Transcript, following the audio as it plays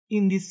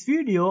In this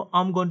video,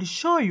 I'm going to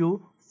show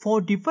you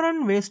 4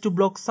 different ways to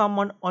block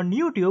someone on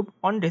YouTube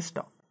on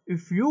desktop.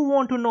 If you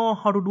want to know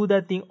how to do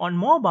that thing on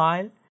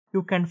mobile,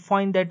 you can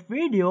find that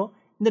video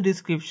in the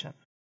description.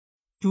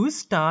 To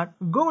start,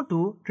 go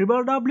to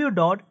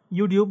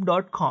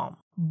www.youtube.com.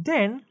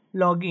 Then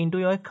log into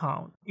your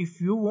account. If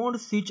you want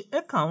to switch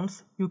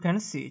accounts, you can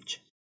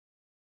switch.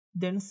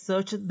 Then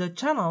search the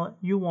channel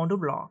you want to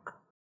block.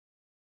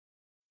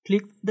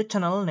 Click the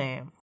channel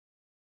name.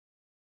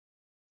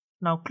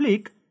 Now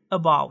click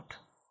About.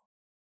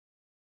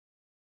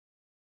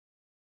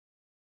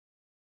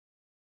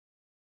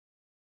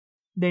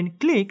 Then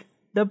click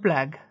the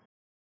flag.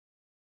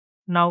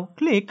 Now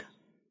click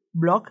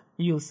Block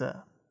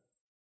User.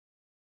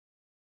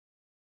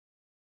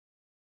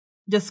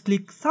 Just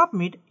click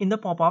Submit in the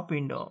pop-up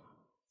window.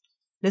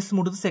 Let's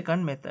move to the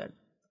second method.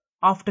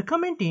 After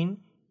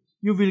commenting,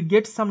 you will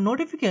get some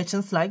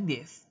notifications like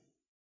this.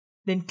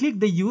 Then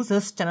click the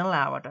user's channel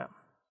avatar.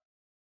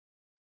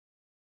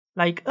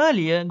 Like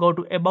earlier, go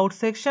to About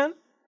section,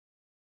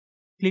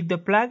 click the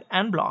flag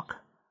and block.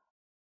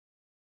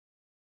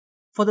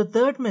 For the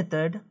third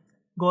method,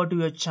 go to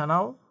your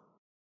channel,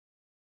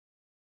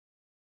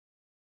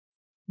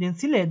 then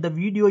select the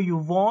video you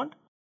want,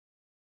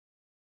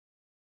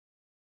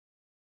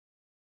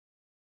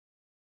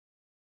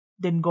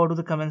 then go to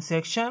the comment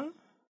section,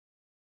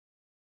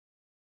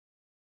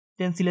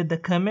 then select the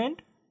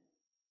comment,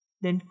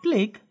 then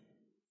click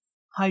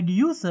Hide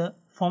User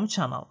from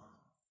Channel.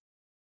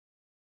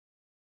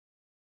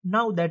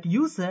 Now that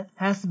user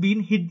has been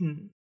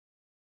hidden.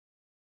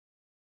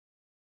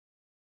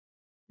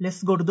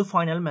 Let's go to the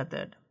final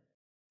method.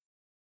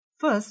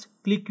 First,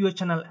 click your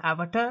channel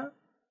avatar,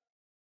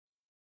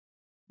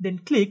 then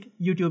click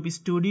YouTube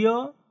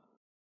Studio,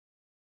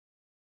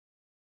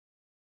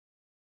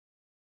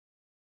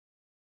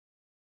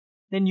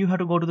 then you have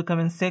to go to the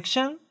comment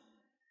section,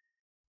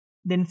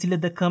 then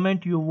select the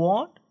comment you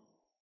want,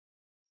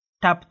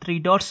 tap 3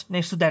 dots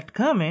next to that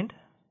comment.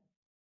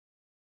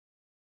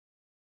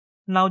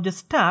 Now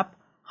just tap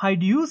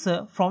Hide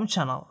User from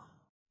Channel.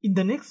 In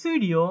the next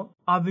video,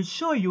 I will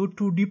show you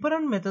 2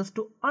 different methods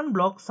to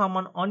unblock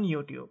someone on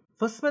YouTube.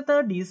 First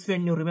method is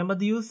when you remember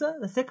the user.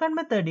 The second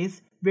method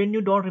is when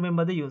you don't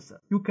remember the user.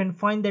 You can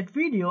find that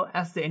video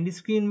as the end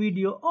screen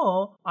video,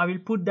 or I will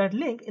put that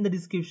link in the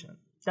description.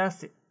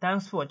 That's it.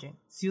 Thanks for watching.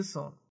 See you soon.